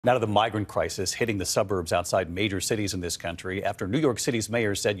Now to the migrant crisis hitting the suburbs outside major cities in this country after New York City's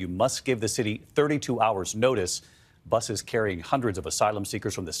mayor said you must give the city 32 hours notice. Buses carrying hundreds of asylum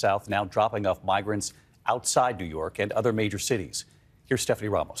seekers from the south now dropping off migrants outside New York and other major cities. Here's Stephanie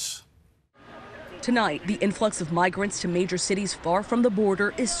Ramos. Tonight, the influx of migrants to major cities far from the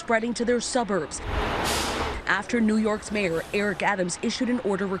border is spreading to their suburbs. After New York's mayor Eric Adams issued an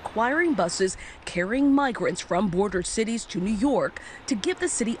order requiring buses carrying migrants from border cities to New York to give the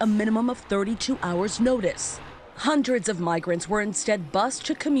city a minimum of 32 hours notice. Hundreds of migrants were instead bused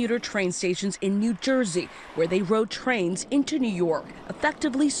to commuter train stations in New Jersey, where they rode trains into New York,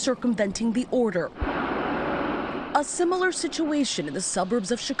 effectively circumventing the order. A similar situation in the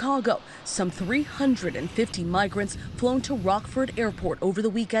suburbs of Chicago. Some 350 migrants flown to Rockford Airport over the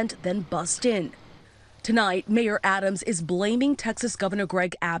weekend, then bussed in. Tonight, Mayor Adams is blaming Texas Governor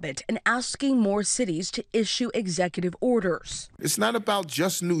Greg Abbott and asking more cities to issue executive orders. It's not about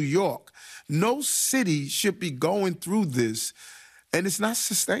just New York. No city should be going through this, and it's not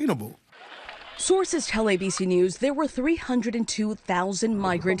sustainable. Sources tell ABC News there were 302,000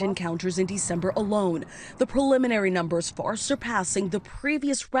 migrant encounters in December alone, the preliminary numbers far surpassing the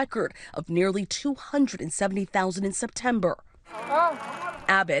previous record of nearly 270,000 in September.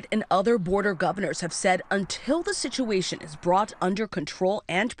 Abbott and other border governors have said until the situation is brought under control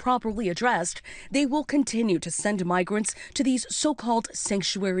and properly addressed, they will continue to send migrants to these so-called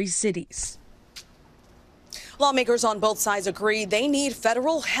sanctuary cities. Lawmakers on both sides agree they need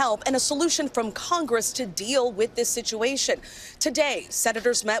federal help and a solution from Congress to deal with this situation. Today,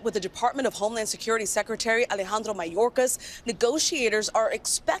 senators met with the Department of Homeland Security Secretary Alejandro Mayorkas. Negotiators are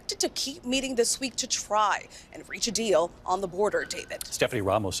expected to keep meeting this week to try and reach a deal on the border, David. Stephanie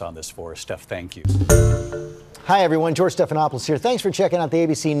Ramos on this for us. Steph, thank you. Hi, everyone. George Stephanopoulos here. Thanks for checking out the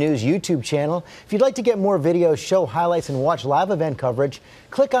ABC News YouTube channel. If you'd like to get more videos, show highlights, and watch live event coverage,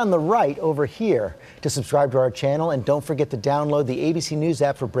 click on the right over here to subscribe to our channel. And don't forget to download the ABC News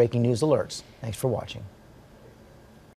app for breaking news alerts. Thanks for watching.